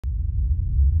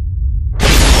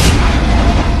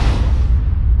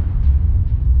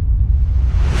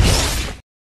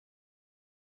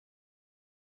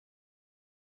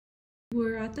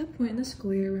that point in the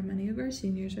school year where many of our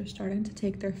seniors are starting to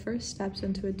take their first steps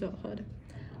into adulthood.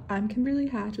 I'm Kimberly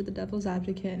Hatch with the Devil's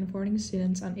Advocate, informing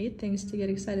students on 8 things to get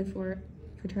excited for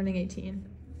turning 18.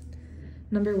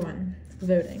 Number 1,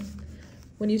 voting.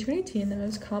 When you turn 18, the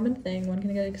most common thing one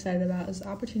can get excited about is the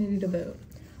opportunity to vote.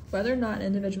 Whether or not an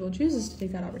individual chooses to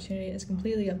take that opportunity is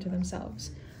completely up to themselves.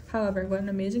 However, what an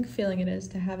amazing feeling it is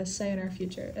to have a say in our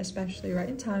future, especially right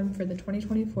in time for the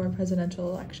 2024 presidential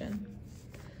election.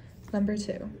 Number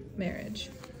 2, marriage.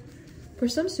 For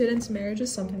some students, marriage is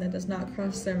something that does not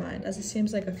cross their mind, as it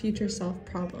seems like a future self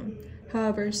problem.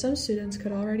 However, some students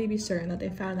could already be certain that they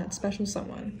found that special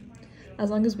someone. As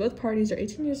long as both parties are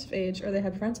 18 years of age or they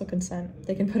have parental consent,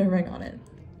 they can put a ring on it,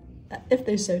 if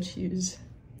they so choose.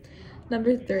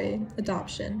 Number 3,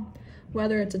 adoption.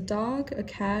 Whether it's a dog, a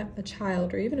cat, a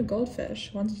child, or even a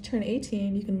goldfish, once you turn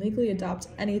 18, you can legally adopt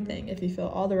anything if you fill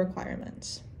all the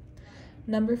requirements.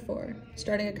 Number 4,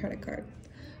 starting a credit card.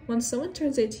 Once someone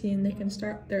turns 18, they can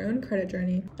start their own credit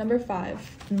journey. Number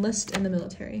 5, enlist in the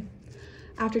military.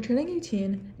 After turning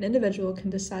 18, an individual can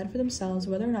decide for themselves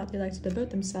whether or not they like to devote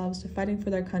themselves to fighting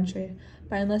for their country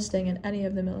by enlisting in any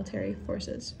of the military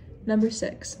forces. Number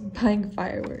 6, buying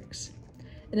fireworks.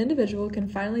 An individual can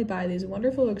finally buy these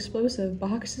wonderful explosive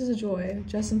boxes of joy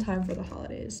just in time for the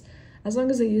holidays, as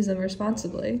long as they use them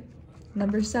responsibly.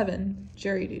 Number 7,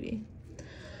 jury duty.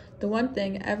 The one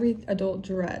thing every adult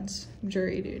dreads,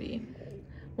 jury duty.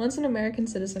 Once an American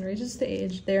citizen reaches the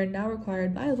age, they are now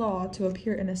required by law to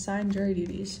appear in assigned jury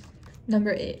duties.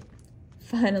 Number 8,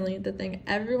 finally, the thing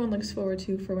everyone looks forward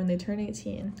to for when they turn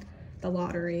 18, the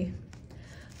lottery.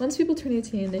 Once people turn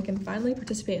 18, they can finally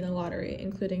participate in the lottery,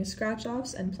 including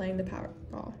scratch-offs and playing the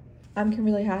Powerball. I'm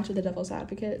Kimberly Hatch with the Devil's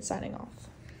Advocate, signing off.